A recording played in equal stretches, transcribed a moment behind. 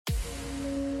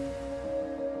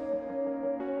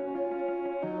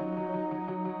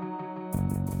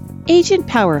Agent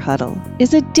Power Huddle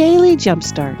is a daily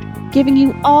jumpstart, giving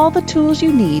you all the tools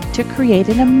you need to create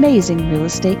an amazing real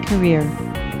estate career.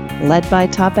 Led by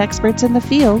top experts in the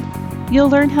field, you'll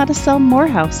learn how to sell more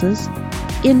houses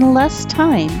in less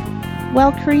time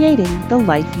while creating the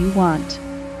life you want.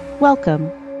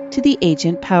 Welcome to the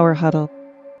Agent Power Huddle.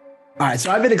 All right, so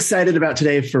I've been excited about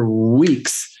today for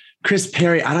weeks. Chris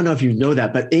Perry, I don't know if you know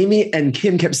that, but Amy and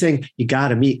Kim kept saying, you got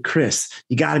to meet Chris.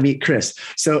 You got to meet Chris.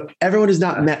 So everyone who's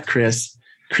not met Chris,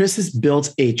 Chris has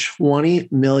built a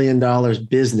 $20 million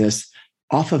business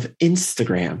off of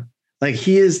Instagram. Like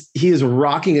he is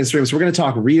rocking Instagram. So we're going to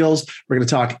talk reels. We're going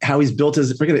to talk how he's built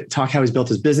his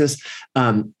business.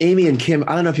 Amy and Kim,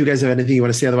 I don't know if you guys have anything you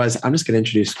want to say. Otherwise, I'm just going to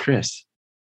introduce Chris.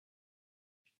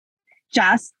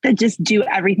 Just do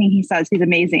everything he says. He's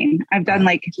amazing. I've done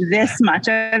like this much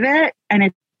of it and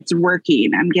it's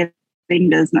working. I'm getting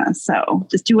business. So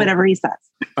just do whatever he says.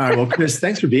 All right. Well, Chris,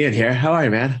 thanks for being here. How are you,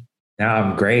 man? Yeah,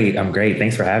 I'm great.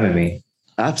 Thanks for having me.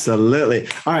 Absolutely.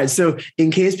 All right. So in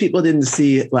case people didn't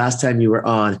see last time you were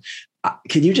on,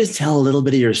 can you just tell a little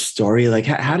bit of your story? Like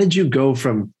how did you go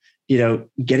from,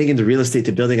 getting into real estate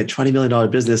to building a $20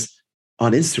 million business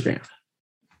on Instagram?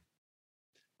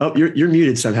 Oh, you're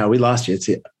muted somehow. We lost you.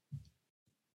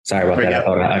 Sorry about that. I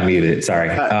thought I unmuted. Sorry.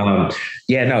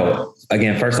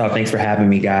 Again, first off, thanks for having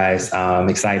me, guys. I'm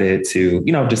excited to,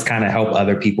 just kind of help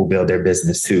other people build their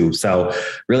business too. So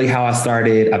really how I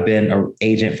started, I've been an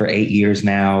agent for 8 years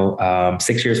now,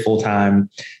 6 years full-time,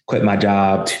 quit my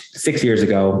job 6 years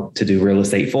ago to do real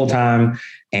estate full-time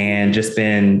and just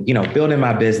been, building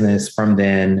my business from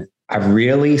then. I've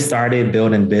really started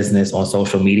building business on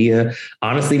social media.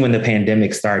 Honestly, when the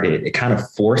pandemic started, it kind of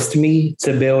forced me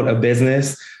to build a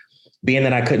business, being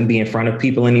that I couldn't be in front of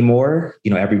people anymore.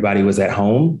 Everybody was at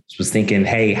home. I was thinking,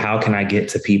 hey, how can I get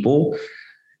to people?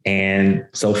 And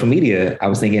social media, I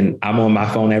was thinking I'm on my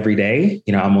phone every day.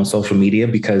 I'm on social media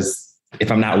because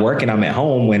if I'm not working, I'm at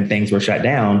home when things were shut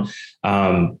down.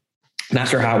 Not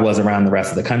sure how it was around the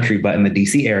rest of the country, but in the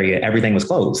DC area, everything was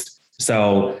closed.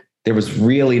 So there was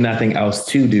really nothing else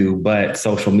to do but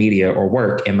social media or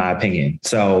work, in my opinion.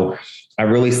 So I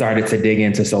really started to dig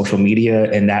into social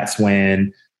media. And that's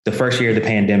when the first year of the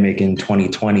pandemic in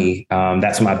 2020,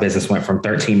 that's when my business went from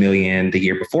 13 million the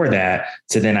year before that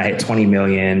to then I hit 20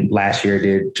 million. Last year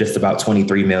did just about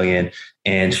 23 million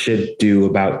and should do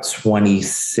about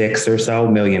 26 or so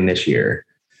million this year.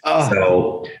 Oh.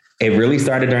 So it really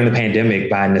started during the pandemic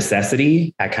by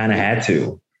necessity. I kind of had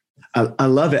to. I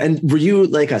love it. And were you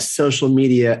like a social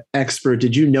media expert?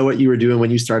 Did you know what you were doing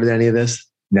when you started any of this?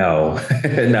 No,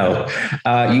 no.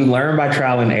 You learn by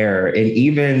trial and error. And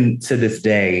even to this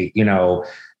day,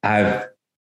 I've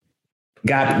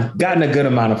gotten a good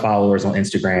amount of followers on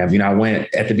Instagram. I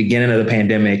went at the beginning of the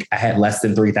pandemic, I had less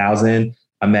than 3,000.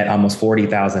 I'm at almost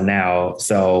 40,000 now.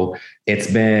 So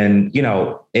it's been,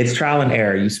 it's trial and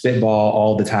error. You spitball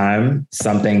all the time.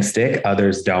 Some things stick,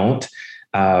 others don't.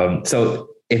 So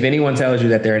if anyone tells you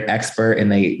that they're an expert and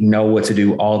they know what to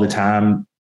do all the time,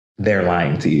 they're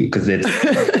lying to you because it's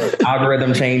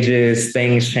algorithm changes,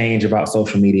 things change about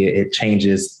social media. It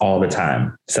changes all the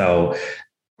time. So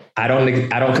I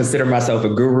don't consider myself a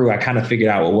guru. I kind of figured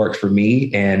out what worked for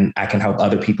me and I can help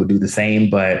other people do the same,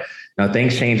 but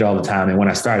things change all the time. And when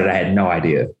I started, I had no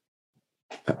idea.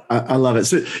 I love it.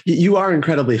 So you are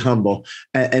incredibly humble,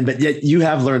 but yet you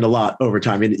have learned a lot over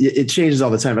time. And it changes all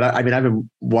the time. But I've been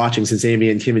watching since Amy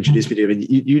and Kim introduced me to you, and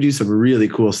you do some really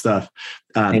cool stuff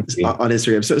on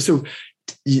Instagram. So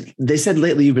they said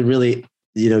lately you've been really,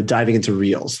 diving into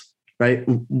reels, right?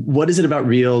 What is it about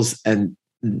reels, and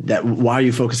why are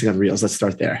you focusing on reels? Let's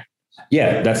start there.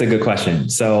 Yeah, that's a good question.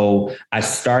 So I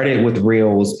started with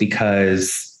reels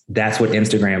because that's what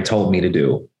Instagram told me to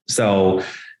do. So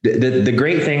the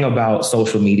great thing about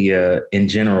social media in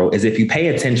general is if you pay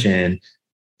attention,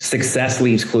 success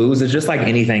leaves clues. It's just like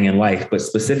anything in life, but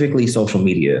specifically social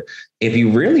media. If you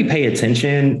really pay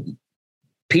attention,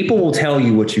 people will tell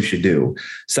you what you should do.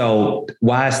 So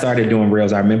why I started doing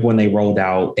reels, I remember when they rolled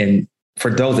out, and for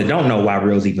those that don't know why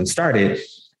reels even started,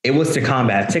 it was to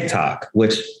combat TikTok,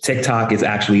 which TikTok is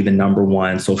actually the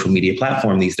 #1 social media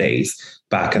platform these days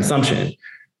by consumption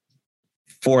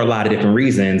for a lot of different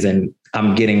reasons. And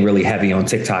I'm getting really heavy on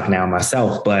TikTok now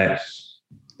myself, but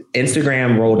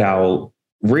Instagram rolled out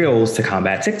reels to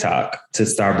combat TikTok, to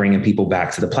start bringing people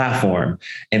back to the platform.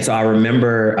 And so I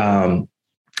remember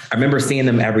seeing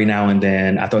them every now and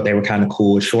then. I thought they were kind of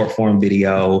cool, short form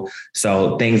video.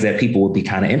 So things that people would be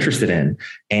kind of interested in,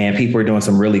 and people are doing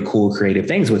some really cool creative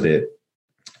things with it.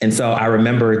 And so I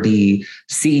remember the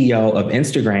CEO of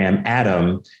Instagram,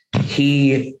 Adam,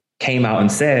 he came out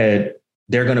and said,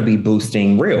 they're going to be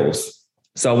boosting reels.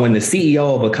 So when the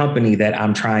CEO of a company that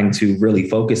I'm trying to really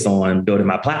focus on building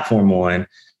my platform on,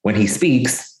 when he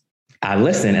speaks, I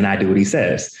listen and I do what he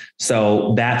says.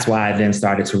 So that's why I then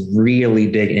started to really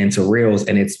dig into Reels,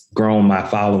 and it's grown my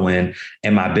following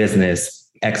and my business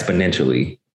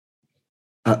exponentially.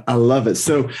 I love it.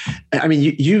 So, I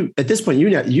mean, you at this point,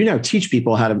 you now teach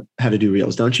people how to do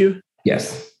Reels, don't you?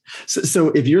 Yes. So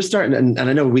if you're starting, and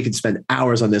I know we could spend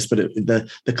hours on this, but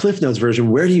the Cliff Notes version,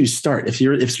 where do you start? If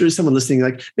there's someone listening,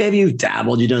 like maybe you've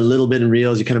dabbled, you've done a little bit in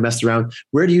Reels, you kind of messed around.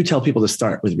 Where do you tell people to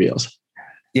start with Reels?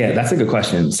 Yeah, that's a good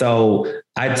question. So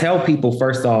I tell people,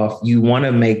 first off, you want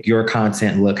to make your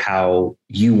content look how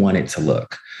you want it to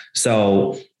look.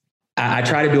 So I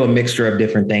try to do a mixture of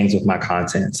different things with my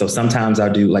content. So sometimes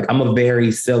I'll do, like, I'm a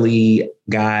very silly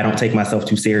guy. I don't take myself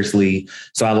too seriously.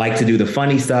 So I like to do the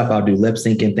funny stuff. I'll do lip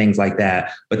sync and things like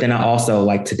that. But then I also,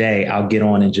 like today, I'll get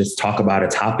on and just talk about a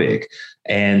topic.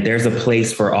 And there's a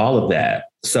place for all of that.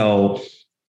 So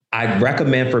I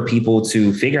recommend for people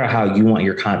to figure out how you want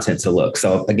your content to look.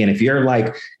 So again, if you're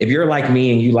like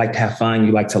me and you like to have fun,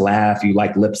 you like to laugh, you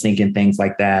like lip sync and things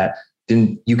like that,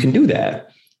 then you can do that.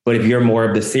 But if you're more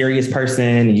of the serious person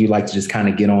and you like to just kind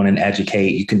of get on and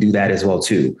educate, you can do that as well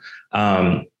too.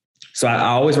 So I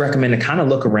always recommend to kind of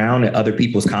look around at other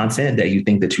people's content that you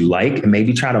think that you like and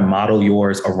maybe try to model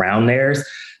yours around theirs.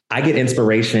 I get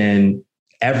inspiration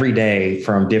every day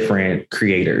from different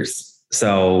creators.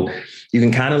 So you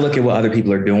can kind of look at what other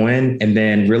people are doing and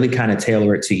then really kind of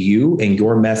tailor it to you and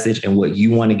your message and what you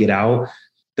want to get out.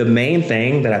 The main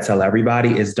thing that I tell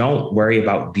everybody is don't worry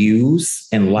about views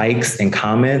and likes and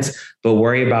comments, but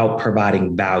worry about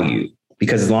providing value.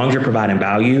 Because as long as you're providing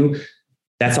value,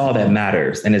 that's all that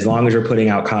matters. And as long as you're putting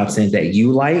out content that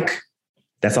you like,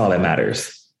 that's all that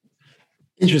matters.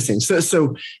 Interesting.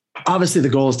 So obviously the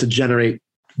goal is to generate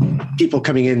people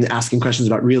coming in, asking questions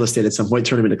about real estate at some point,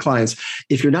 turn them into clients.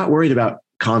 If you're not worried about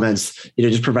comments,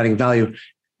 just providing value,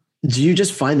 do you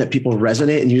just find that people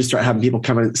resonate and you just start having people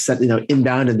come and set,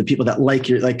 inbound, and the people that like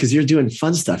because you're doing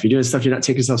fun stuff, you're doing stuff, you're not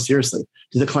taking yourself seriously.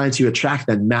 Do the clients you attract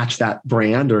then match that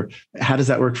brand, or how does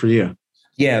that work for you?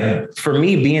 Yeah, for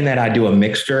me, being that I do a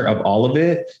mixture of all of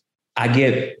it, I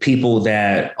get people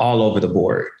that all over the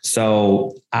board.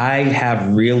 So I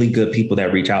have really good people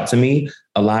that reach out to me,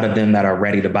 a lot of them that are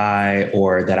ready to buy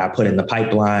or that I put in the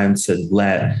pipeline to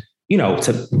let,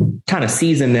 to kind of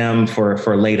season them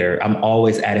for later. I'm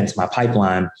always adding to my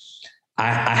pipeline.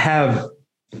 I have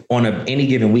on any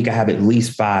given week, I have at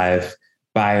least 5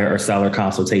 buyer or seller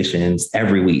consultations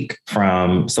every week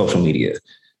from social media,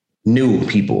 new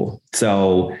people.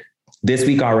 So this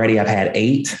week already I've had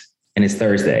 8 and it's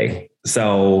Thursday.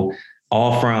 So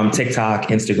all from TikTok,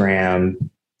 Instagram,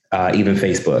 even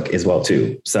Facebook as well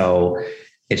too. So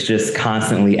it's just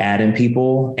constantly adding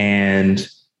people. And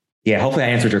yeah, hopefully I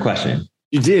answered your question.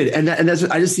 You did. And that's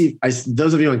what I just see.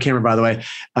 Those of you on camera, by the way,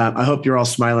 I hope you're all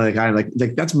smiling.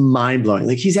 Like that's mind blowing.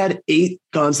 Like he's had 8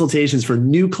 consultations for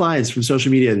new clients from social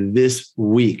media this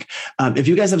week. If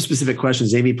you guys have specific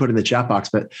questions, Amy put in the chat box,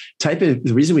 but type in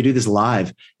the reason we do this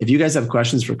live. If you guys have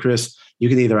questions for Chris, you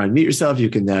can either unmute yourself,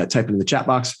 you can type it in the chat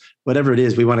box, whatever it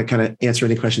is. We want to kind of answer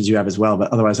any questions you have as well.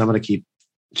 But otherwise, I'm going to keep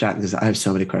chatting because I have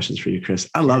so many questions for you, Chris.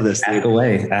 I love this. Ask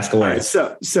away. Right,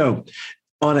 so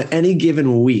on any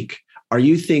given week, are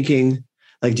you thinking,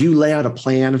 like, do you lay out a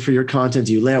plan for your content?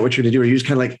 Do you lay out what you're going to do? Or you just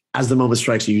kind of like, as the moment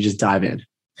strikes you, you just dive in?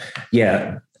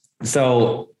 Yeah.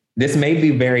 So this may be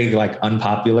very like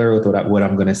unpopular with what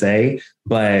I'm going to say,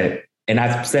 and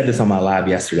I said this on my live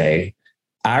yesterday,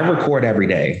 I record every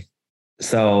day.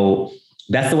 So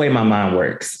that's the way my mind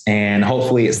works. And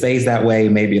hopefully it stays that way.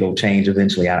 Maybe it'll change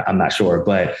eventually. I'm not sure,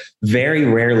 but very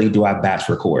rarely do I batch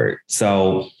record.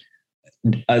 So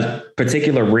a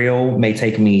particular reel may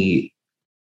take me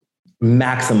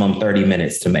maximum 30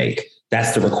 minutes to make.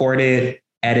 That's to record it,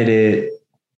 edit it,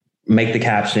 make the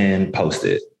caption, post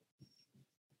it.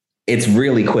 It's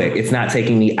really quick. It's not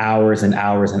taking me hours and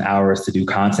hours and hours to do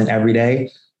content every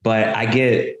day, but I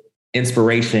get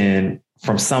inspiration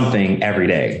from something every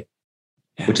day,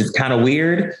 which is kind of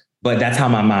weird, but that's how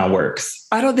my mind works.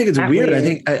 I don't think it's weird.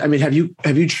 I mean, have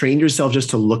you trained yourself just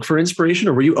to look for inspiration,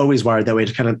 or were you always wired that way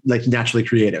to kind of like naturally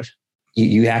creative?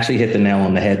 You actually hit the nail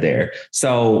on the head there.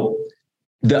 So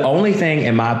the only thing,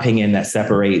 in my opinion, that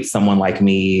separates someone like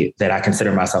me that I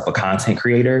consider myself a content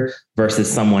creator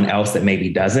versus someone else that maybe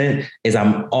doesn't is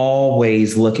I'm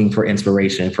always looking for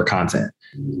inspiration for content.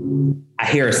 I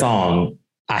hear a song,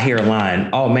 I hear a line,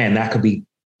 oh man, that could be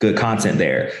good content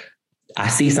there. I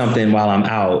see something while I'm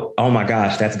out. Oh my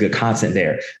gosh, that's good content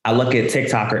there. I look at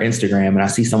TikTok or Instagram and I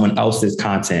see someone else's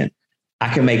content. I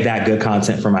can make that good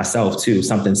content for myself too,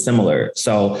 something similar.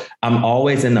 So I'm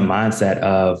always in the mindset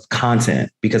of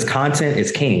content because content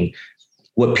is king.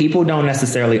 What people don't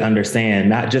necessarily understand,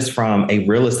 not just from a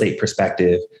real estate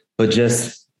perspective, but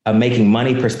just a making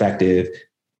money perspective.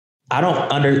 I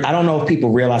don't know if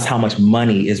people realize how much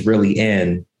money is really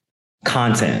in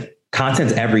content.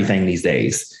 Content's everything these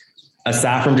days.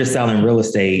 Aside from just selling real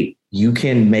estate, you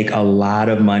can make a lot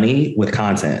of money with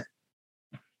content.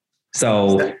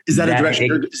 So is that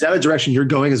a direction you're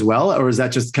going as well? Or is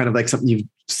that just kind of like something you've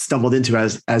stumbled into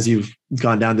as you've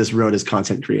gone down this road as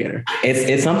content creator?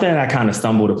 It's something that I kind of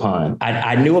stumbled upon.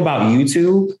 I knew about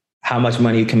YouTube, how much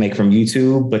money you can make from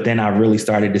YouTube, but then I really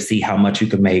started to see how much you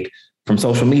could make from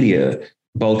social media,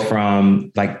 both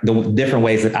from like the different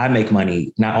ways that I make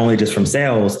money, not only just from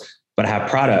sales, but I have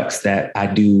products that I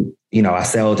do. I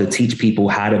sell to teach people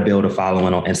how to build a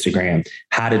following on Instagram,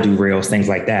 how to do reels, things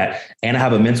like that. And I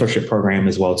have a mentorship program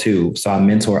as well, too. So I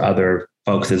mentor other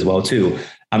folks as well, too.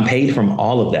 I'm paid from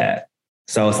all of that.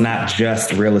 So it's not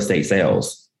just real estate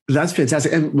sales. That's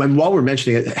fantastic. And while we're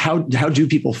mentioning it, how do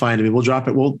people find it? I mean, we'll drop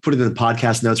it. We'll put it in the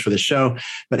podcast notes for the show.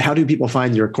 But how do people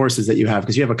find your courses that you have?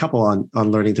 Because you have a couple on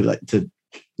learning to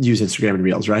use Instagram and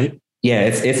Reels, right? Yeah,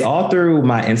 it's all through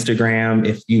my Instagram.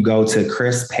 If you go to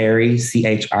Chris Perry,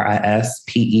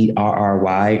 ChrisPerry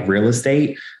real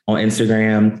estate on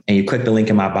Instagram, and you click the link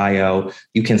in my bio,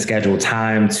 you can schedule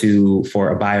time for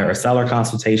a buyer or seller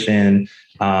consultation.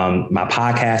 My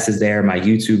podcast is there. My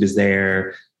YouTube is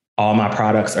there. All my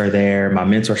products are there. My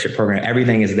mentorship program,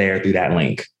 everything is there through that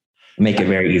link. Make it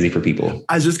very easy for people.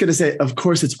 I was just going to say, of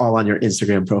course, it's all on your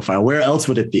Instagram profile. Where else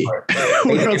would it be?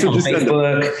 It's on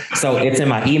Facebook. So it's in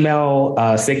my email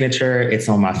signature. It's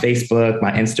on my Facebook,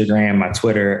 my Instagram, my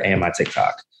Twitter, and my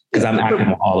TikTok, because I'm active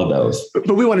on all of those.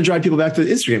 But we want to drive people back to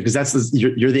Instagram because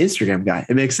you're the Instagram guy.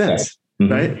 It makes sense.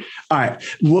 Right. Mm-hmm. All right.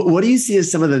 What do you see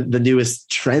as some of the newest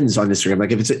trends on Instagram?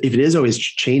 Like if it is always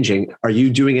changing, are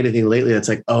you doing anything lately that's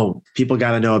like, oh, people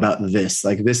got to know about this?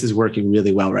 Like this is working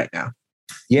really well right now.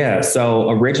 Yeah. So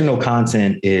original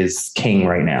content is king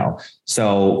right now.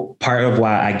 So part of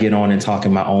why I get on and talk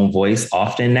in my own voice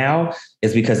often now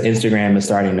is because Instagram is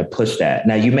starting to push that.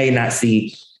 Now you may not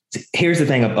see, here's the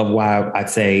thing of why I'd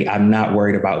say I'm not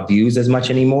worried about views as much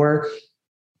anymore.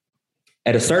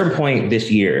 At a certain point this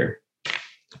year,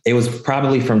 it was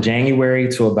probably from January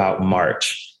to about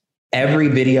March. Every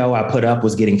video I put up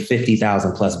was getting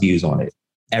 50,000 plus views on it.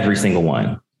 Every single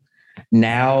one.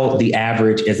 Now the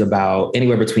average is about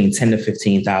anywhere between 10 to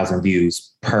 15,000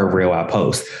 views per reel I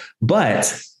post.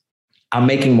 But I'm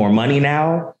making more money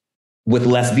now with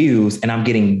less views, and I'm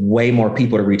getting way more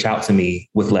people to reach out to me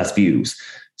with less views.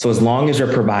 So as long as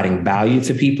you're providing value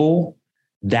to people,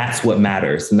 that's what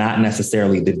matters, not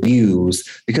necessarily the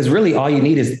views, because really all you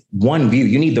need is one view.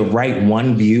 You need the right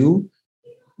one view,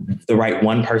 the right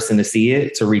one person to see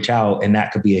it, to reach out, and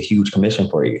that could be a huge commission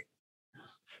for you.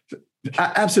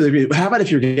 I absolutely agree. How about if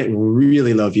you're getting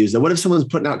really low views? What if someone's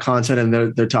putting out content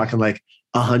and they're talking like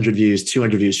 100 views,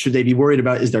 200 views? Should they be worried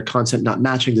about, is their content not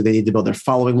matching? Do they need to build their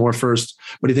following more first?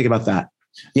 What do you think about that?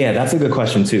 Yeah, that's a good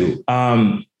question too.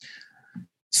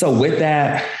 So with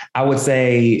that, I would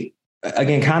say,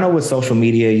 again, kind of with social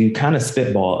media, you kind of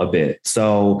spitball a bit.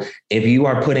 So if you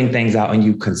are putting things out and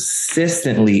you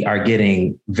consistently are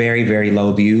getting very, very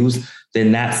low views,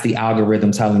 then that's the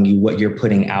algorithm telling you what you're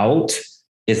putting out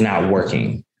is not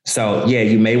working. So yeah,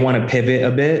 you may want to pivot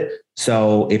a bit.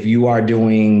 So if you are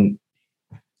doing,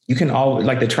 you can all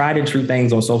like the tried and true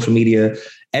things on social media,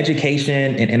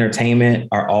 education and entertainment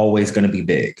are always going to be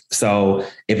big. So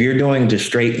if you're doing just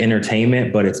straight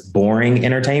entertainment, but it's boring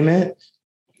entertainment,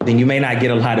 then you may not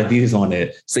get a lot of views on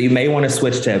it. So you may want to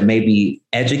switch to maybe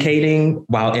educating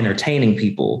while entertaining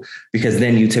people, because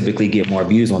then you typically get more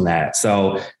views on that.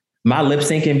 So my lip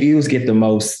syncing views get the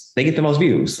most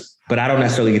views, but I don't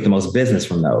necessarily get the most business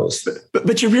from those.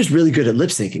 But you're just really good at lip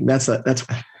syncing. That's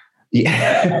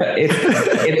yeah,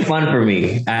 it's fun for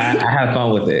me. I have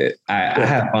fun with it. I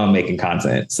have fun making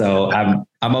content, so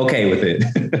I'm okay with it.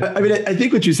 I mean, I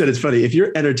think what you said is funny. If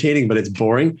you're entertaining but it's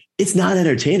boring, it's not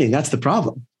entertaining. That's the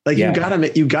problem. Like you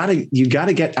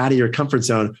gotta get out of your comfort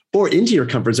zone or into your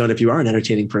comfort zone if you are an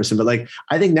entertaining person. But like,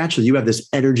 I think naturally you have this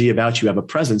energy about you, have a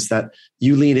presence that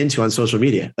you lean into on social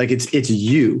media. Like it's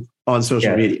you on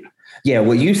social media. Yeah.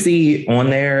 What you see on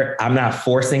there, I'm not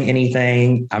forcing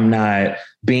anything. I'm not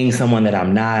being someone that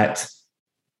I'm not.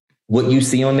 What you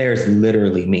see on there is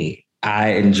literally me.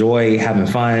 I enjoy having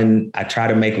fun. I try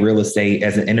to make real estate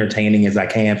as entertaining as I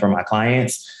can for my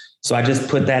clients. So I just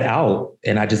put that out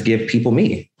and I just give people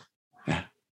me.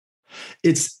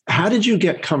 It's how did you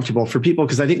get comfortable for people?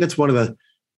 Because I think that's one of the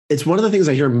it's one of the things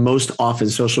I hear most often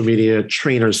social media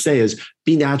trainers say is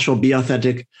be natural, be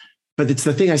authentic. But it's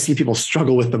the thing I see people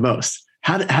struggle with the most.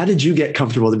 How did you get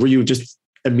comfortable? Were you just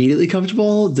immediately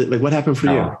comfortable? What happened for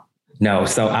you? No.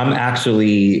 So I'm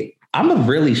a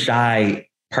really shy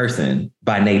person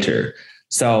by nature.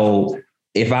 So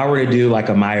if I were to do like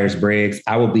a Myers-Briggs,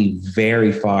 I would be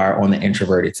very far on the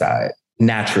introverted side.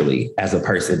 Naturally, as a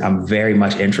person, I'm very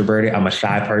much introverted. I'm a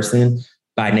shy person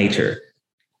by nature.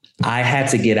 I had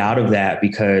to get out of that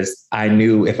because I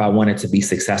knew if I wanted to be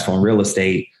successful in real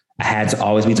estate, I had to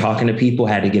always be talking to people,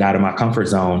 had to get out of my comfort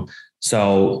zone.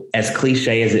 So as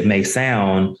cliche as it may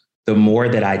sound, the more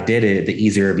that I did it, the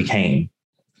easier it became.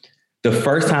 The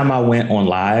first time I went on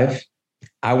live,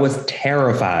 I was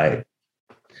terrified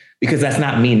because that's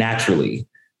not me naturally.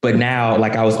 But now,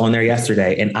 like I was on there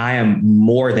yesterday and I am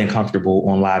more than comfortable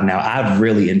on live now. I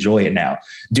really enjoy it now.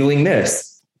 Doing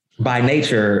this by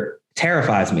nature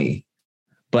terrifies me.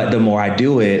 But the more I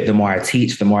do it, the more I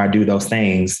teach, the more I do those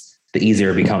things, the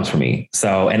easier it becomes for me.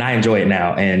 So, and I enjoy it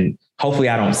now. And hopefully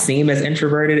I don't seem as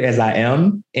introverted as I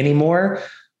am anymore,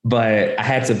 but I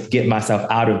had to get myself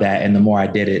out of that. And the more I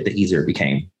did it, the easier it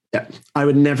became. Yeah, I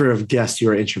would never have guessed you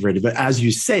were introverted, but as you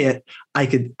say it,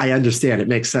 I understand. It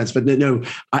makes sense. But no,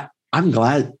 I'm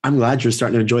glad you're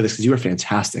starting to enjoy this because you are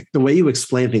fantastic. The way you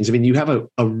explain things, I mean, you have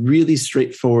a really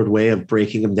straightforward way of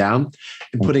breaking them down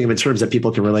and putting them in terms that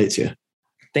people can relate to.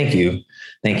 Thank you.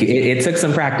 It took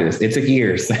some practice. It took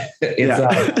years. So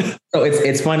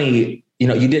it's funny.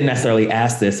 You didn't necessarily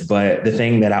ask this, but the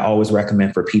thing that I always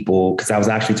recommend for people, because I was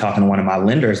actually talking to one of my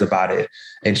lenders about it,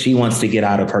 and she wants to get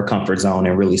out of her comfort zone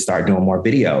and really start doing more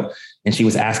video. And she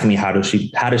was asking me, how does she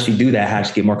do that? How does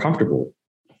she get more comfortable?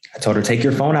 I told her, take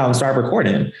your phone out and start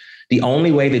recording. The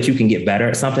only way that you can get better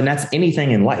at something, that's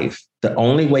anything in life. The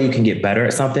only way you can get better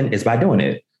at something is by doing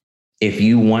it. If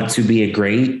you want to be a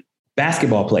great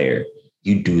basketball player,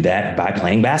 you do that by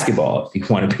playing basketball. If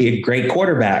you want to be a great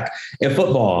quarterback in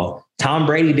football, Tom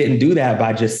Brady didn't do that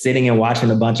by just sitting and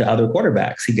watching a bunch of other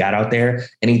quarterbacks. He got out there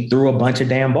and he threw a bunch of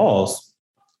damn balls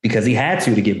because he had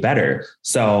to get better.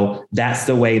 So that's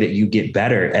the way that you get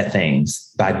better at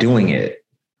things, by doing it.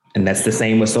 And that's the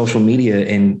same with social media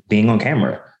and being on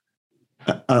camera.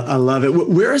 I love it.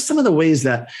 Where are some of the ways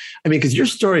that, because your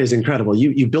story is incredible.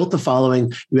 You built the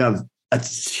following, you have a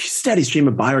steady stream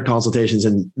of buyer consultations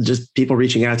and just people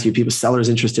reaching out to you, people, sellers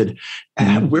interested.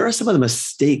 Where are some of the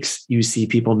mistakes you see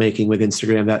people making with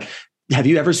Instagram? That have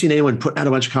you ever seen anyone putting out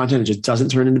a bunch of content and it just doesn't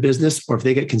turn into business? Or if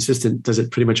they get consistent, does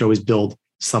it pretty much always build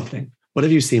something? What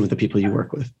have you seen with the people you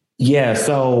work with? Yeah,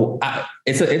 so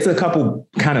it's a couple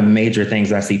kind of major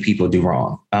things I see people do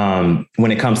wrong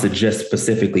when it comes to just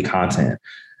specifically content.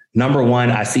 Number one,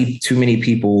 I see too many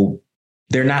people,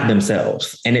 they're not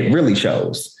themselves, and it really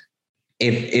shows.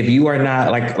 If you are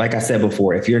not, like I said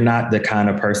before, if you're not the kind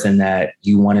of person that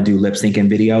you want to do lip syncing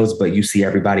videos, but you see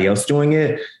everybody else doing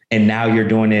it, and now you're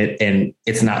doing it and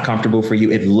it's not comfortable for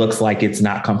you, it looks like it's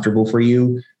not comfortable for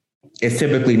you, it's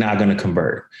typically not going to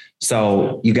convert.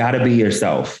 So you got to be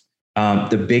yourself.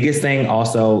 The biggest thing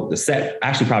also,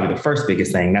 probably the first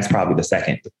biggest thing, that's probably the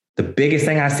second. The biggest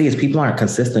thing I see is people aren't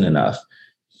consistent enough.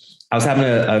 I was having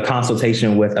a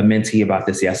consultation with a mentee about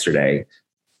this yesterday.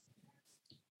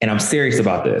 And I'm serious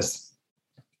about this.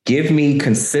 Give me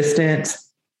consistent,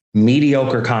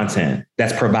 mediocre content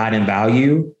that's providing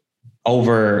value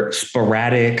over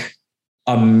sporadic,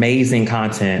 amazing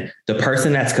content. The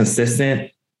person that's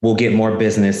consistent will get more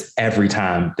business every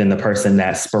time than the person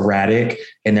that's sporadic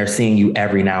and they're seeing you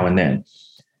every now and then.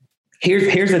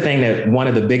 Here's the thing, that one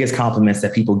of the biggest compliments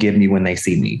that people give me when they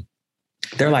see me.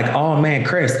 They're like, oh man,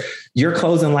 Chris, you're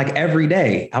closing like every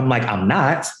day. I'm like, I'm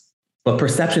not. But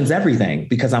perception's everything,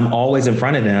 because I'm always in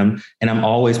front of them and I'm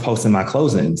always posting my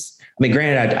closings.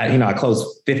 Granted, I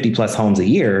close 50 plus homes a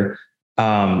year.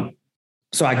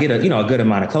 So I get a good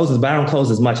amount of closings, but I don't close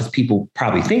as much as people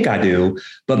probably think I do.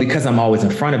 But because I'm always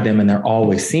in front of them and they're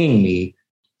always seeing me,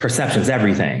 perception's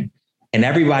everything. And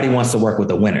everybody wants to work with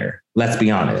a winner. Let's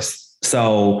be honest.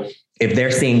 So if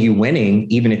they're seeing you winning,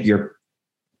 even if you're,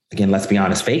 again, let's be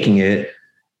honest, faking it,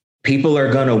 people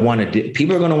are going to want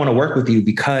to work with you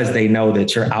because they know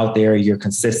that you're out there, you're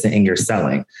consistent, and you're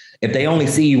selling. If they only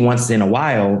see you once in a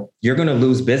while, you're going to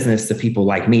lose business to people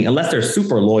like me, unless they're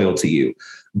super loyal to you.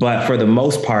 But for the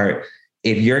most part,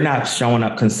 if you're not showing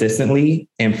up consistently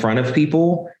in front of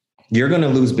people, you're going to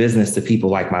lose business to people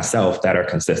like myself that are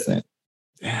consistent.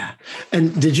 Yeah.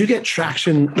 And did you get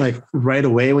traction like right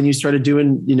away when you started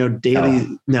doing,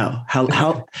 daily? No.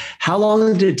 How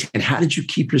long did it take, and how did you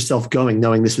keep yourself going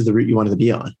knowing this is the route you wanted to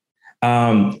be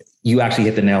on? You actually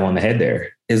hit the nail on the head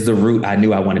there. is the route I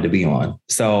knew I wanted to be on.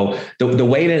 So the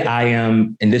way that I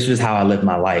am, and this is how I live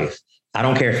my life, I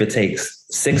don't care if it takes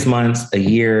 6 months, a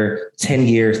year, 10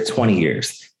 years, 20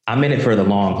 years. I'm in it for the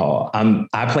long haul.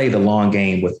 I play the long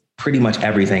game with pretty much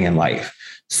everything in life.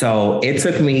 So it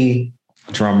took me,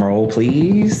 drum roll,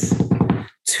 please,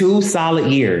 2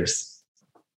 solid years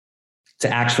to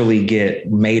actually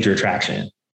get major traction.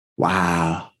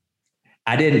 Wow.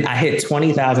 I hit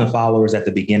 20,000 followers at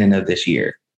the beginning of this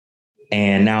year.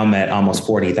 And now I'm at almost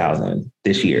 40,000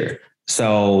 this year.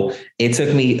 So it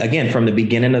took me, again, from the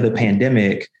beginning of the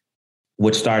pandemic,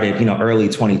 which started, early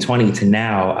 2020 to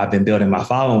now, I've been building my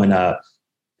following up.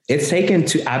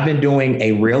 I've been doing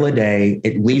a reel a day,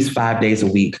 at least 5 days a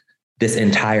week, this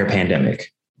entire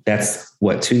pandemic. That's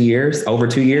what, 2 years, over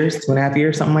 2 years, 2.5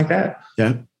 years, something like that.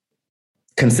 Yeah.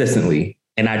 Consistently.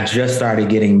 And I just started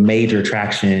getting major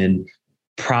traction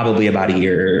probably about a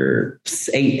year,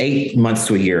 8 months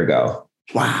to a year ago.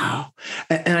 Wow.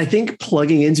 And I think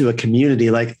plugging into a community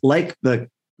like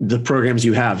the programs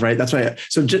you have, right? That's why.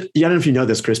 So just, I don't know if you know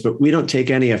this, Chris, but we don't take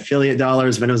any affiliate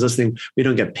dollars. If anyone's listening, we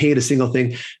don't get paid a single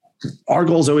thing. Our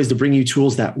goal is always to bring you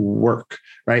tools that work,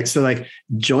 right? So like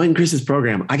join Chris's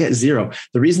program. I get 0.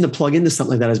 The reason to plug into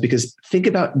something like that is because think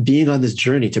about being on this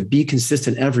journey to be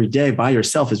consistent every day by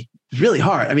yourself is really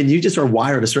hard. I mean, you just are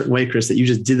wired a certain way, Chris, that you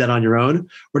just did that on your own,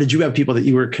 or did you have people that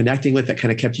you were connecting with that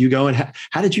kind of kept you going?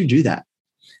 How did you do that?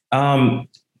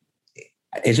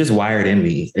 It's just wired in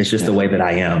me. It's just the way that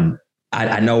I am.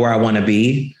 I know where I want to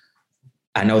be.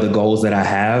 I know the goals that I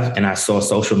have, and I saw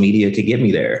social media to get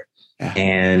me there. Yeah.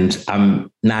 And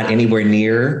I'm not anywhere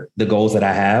near the goals that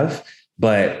I have,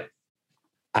 but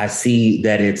I see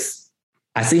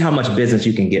how much business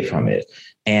you can get from it.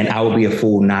 And I would be a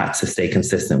fool not to stay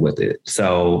consistent with it.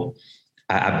 So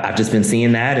I've just been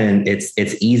seeing that, and it's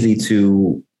easy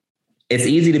to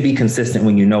be consistent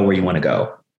when you know where you want to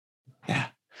go. Yeah.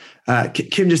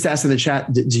 Kim just asked in the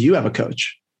chat, do you have a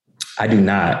coach? I do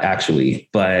not actually,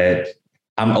 but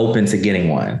I'm open to getting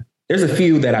one. There's a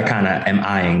few that I kind of am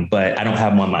eyeing, but I don't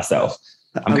have one myself.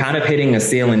 I'm kind of hitting a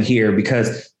ceiling here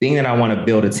because being that I want to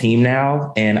build a team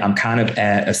now, and I'm kind of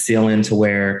at a ceiling to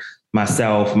where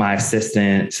myself, my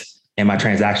assistant, and my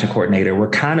transaction coordinator, we're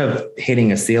kind of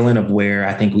hitting a ceiling of where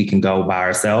I think we can go by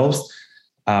ourselves.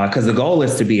 Because the goal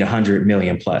is to be 100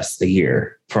 million plus a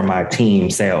year for my team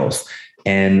sales.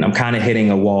 And I'm kind of hitting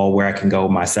a wall where I can go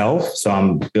myself. So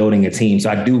I'm building a team. So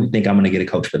I do think I'm going to get a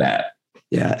coach for that.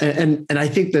 Yeah. And I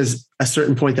think there's a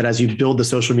certain point that as you build the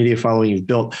social media following you've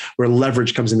built, where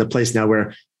leverage comes into place now,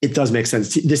 where it does make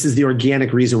sense. This is the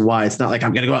organic reason why. It's not like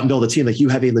I'm going to go out and build a team. Like you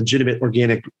have a legitimate,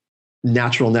 organic,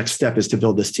 natural next step is to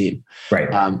build this team. Right.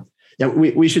 Yeah,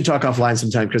 we should talk offline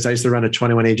sometime, because I used to run a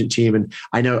 21 agent team, and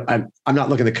I know I'm not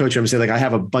looking to coach you. I'm saying like I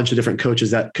have a bunch of different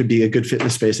coaches that could be a good fit in the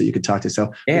space that you could talk to.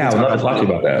 So yeah, I would love to talk to you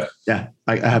about that. Yeah,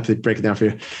 I have to break it down for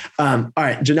you. All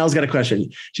right, Janelle's got a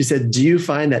question. She said, "Do you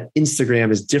find that Instagram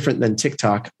is different than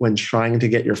TikTok when trying to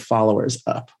get your followers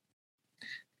up?"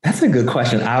 That's a good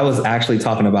question. I was actually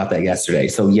talking about that yesterday.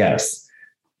 So yes,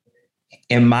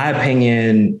 in my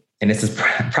opinion. And this is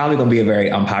probably going to be a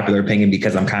very unpopular opinion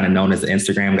because I'm kind of known as the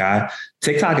Instagram guy.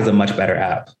 TikTok is a much better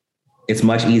app. It's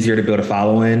much easier to build a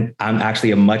following. I'm actually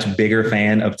a much bigger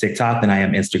fan of TikTok than I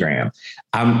am Instagram.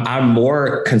 I'm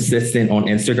more consistent on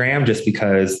Instagram just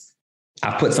because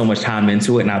I've put so much time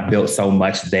into it and I've built so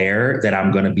much there that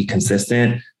I'm going to be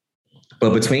consistent.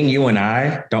 But between you and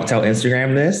I, don't tell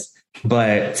Instagram this,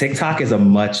 but TikTok is a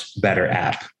much better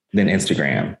app than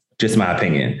Instagram. Just my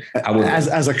opinion. I would,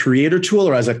 as a creator tool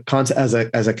or as a content,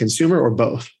 as a consumer, or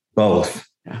both? Both.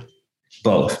 Yeah.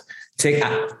 Both.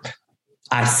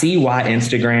 I see why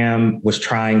Instagram was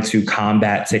trying to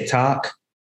combat TikTok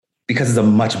because it's a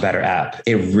much better app.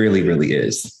 It really, really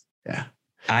is. Yeah.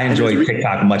 I enjoy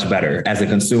TikTok much better as a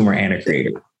consumer and a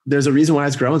creator. There's a reason why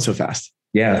it's growing so fast.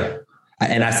 Yeah.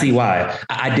 And I see why.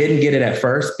 I didn't get it at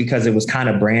first because it was kind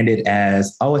of branded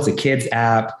as, oh, it's a kid's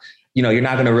app. You know, you're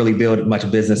not going to really build much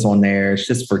business on there. It's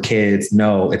just for kids.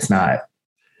 No, it's not.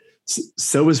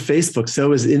 So is Facebook.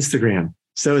 So is Instagram.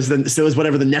 So is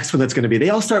whatever the next one that's going to be. They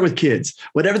all start with kids.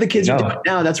 Whatever the kids are doing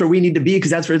now, that's where we need to be,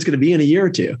 because that's where it's going to be in a year or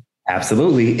two.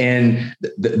 Absolutely. And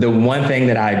the one thing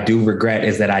that I do regret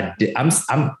is that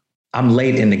I'm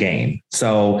late in the game.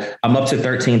 So I'm up to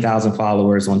 13,000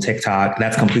 followers on TikTok.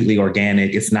 That's completely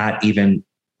organic. It's not even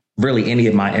really any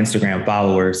of my Instagram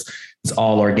followers. It's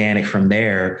all organic from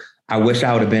there. I wish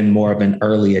I would have been more of an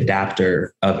early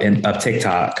adapter of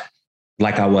TikTok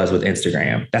like I was with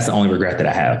Instagram. That's the only regret that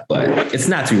I have, but it's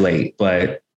not too late,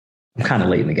 but I'm kind of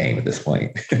late in the game at this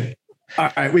point. All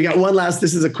right. We got one last,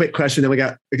 this is a quick question. Then we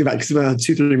got about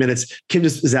 2-3 minutes. Kim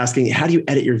just is asking, how do you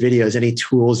edit your videos? Any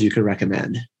tools you could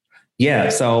recommend? Yeah.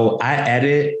 So I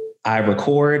edit, I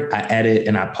record, I edit,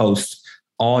 and I post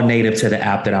all native to the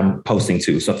app that I'm posting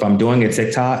to. So if I'm doing a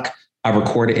TikTok, I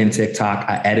record it in TikTok,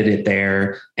 I edit it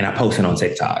there, and I post it on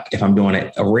TikTok. If I'm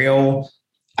doing a reel,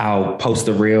 I'll post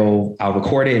the reel, I'll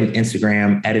record it in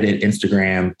Instagram, edit it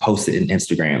Instagram, post it in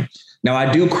Instagram. Now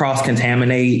I do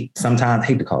cross-contaminate sometimes. I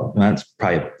hate to call it, that's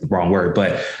probably the wrong word,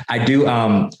 but I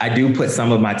do put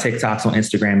some of my TikToks on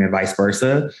Instagram and vice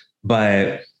versa.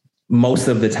 But most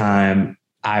of the time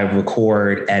I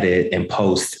record, edit, and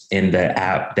post in the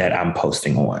app that I'm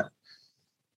posting on.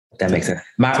 That makes sense.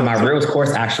 My Reels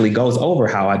course actually goes over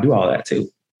how I do all that too.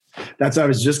 That's what I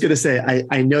was just going to say.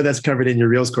 I know that's covered in your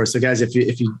Reels course. So guys, if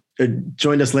you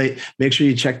joined us late, make sure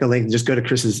you check the link. Just go to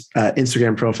Chris's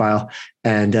Instagram profile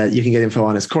and you can get info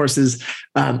on his courses.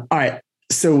 All right.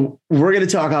 So we're going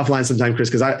to talk offline sometime, Chris,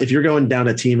 because if you're going down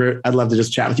a team route, I'd love to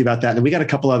just chat with you about that. And we got a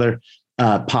couple other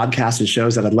podcasts and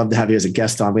shows that I'd love to have you as a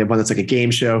guest on. We have one that's like a game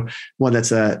show, one that's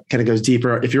kind of goes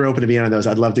deeper. If you're open to being on those,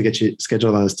 I'd love to get you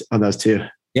scheduled on those too.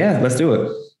 Yeah, let's do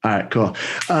it. All right, cool.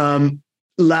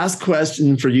 Last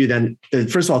question for you then.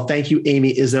 First of all, thank you,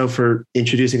 Amy Izzo, for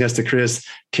introducing us to Chris,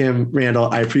 Kim,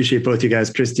 Randall. I appreciate both you guys.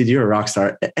 Chris, dude, you're a rock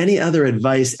star. Any other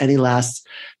advice, any last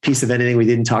piece of anything we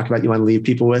didn't talk about you want to leave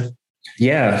people with?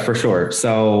 Yeah, for sure.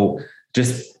 So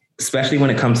just especially when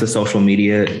it comes to social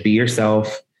media, be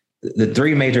yourself. The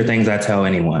 3 major things I tell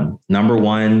anyone. Number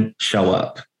 1, show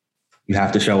up. You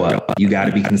have to show up. You got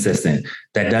to be consistent.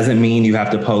 That doesn't mean you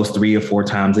have to post 3 or 4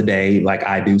 times a day like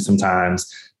I do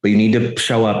sometimes, but you need to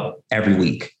show up every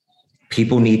week.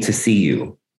 People need to see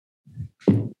you.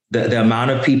 The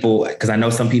amount of people, because I know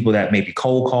some people that maybe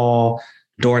cold call,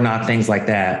 door knock, things like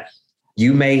that.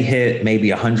 You may hit maybe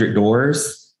 100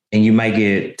 doors and you might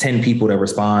get 10 people to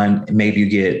respond. Maybe you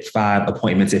get 5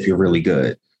 appointments if you're really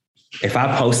good. If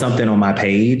I post something on my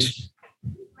page,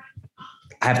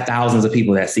 I have thousands of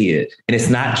people that see it. And it's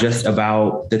not just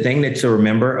about the thing that to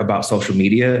remember about social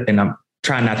media. And I'm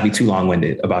trying not to be too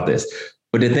long-winded about this,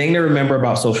 but the thing to remember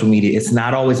about social media, it's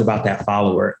not always about that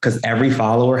follower, because every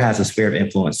follower has a sphere of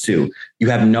influence too. You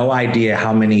have no idea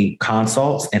how many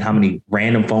consults and how many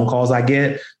random phone calls I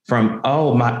get from,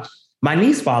 oh, my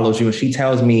niece follows you and she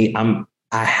tells me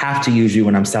I have to use you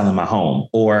when I'm selling my home,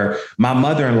 or my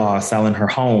mother-in-law is selling her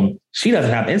home. She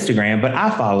doesn't have Instagram, but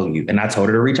I follow you and I told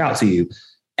her to reach out to you.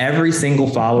 Every single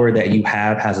follower that you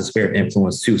have has a sphere of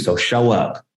influence too. So show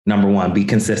up. Number 1, be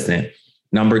consistent.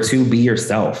 Number 2, be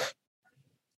yourself.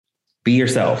 Be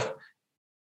yourself.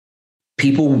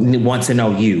 People want to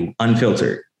know you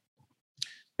unfiltered.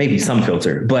 Maybe some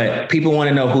filter, but people want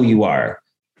to know who you are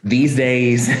these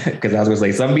days. Because I was going to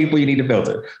say, some people you need to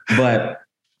filter, but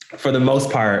for the most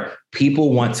part,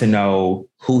 people want to know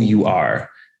who you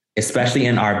are, especially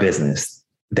in our business.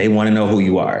 They want to know who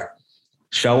you are.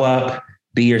 Show up,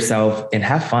 be yourself, and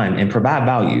have fun and provide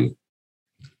value.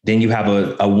 Then you have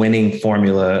a winning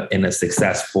formula and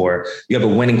you have a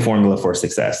winning formula for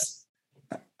success.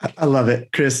 I love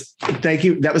it. Chris, thank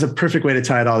you. That was a perfect way to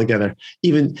tie it all together.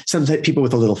 Even some people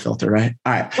with a little filter, right?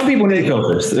 All right. Some people need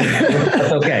filters.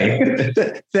 That's okay.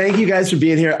 Thank you guys for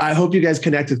being here. I hope you guys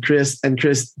connect with Chris. And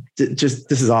Chris,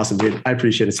 this is awesome, dude. I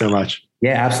appreciate it so much.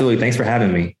 Yeah, absolutely. Thanks for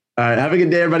having me. All right. Have a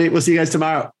good day, everybody. We'll see you guys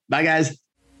tomorrow. Bye, guys.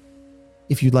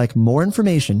 If you'd like more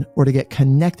information or to get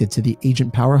connected to the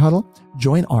Agent Power Huddle,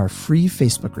 join our free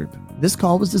Facebook group. This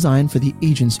call was designed for the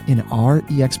agents in our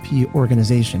EXP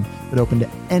organization, but open to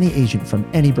any agent from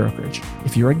any brokerage.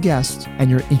 If you're a guest and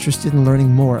you're interested in learning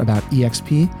more about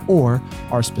EXP or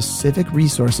our specific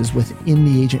resources within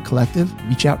the Agent Collective,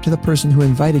 reach out to the person who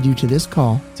invited you to this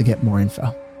call to get more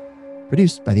info.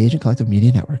 Produced by the Agent Collective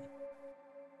Media Network.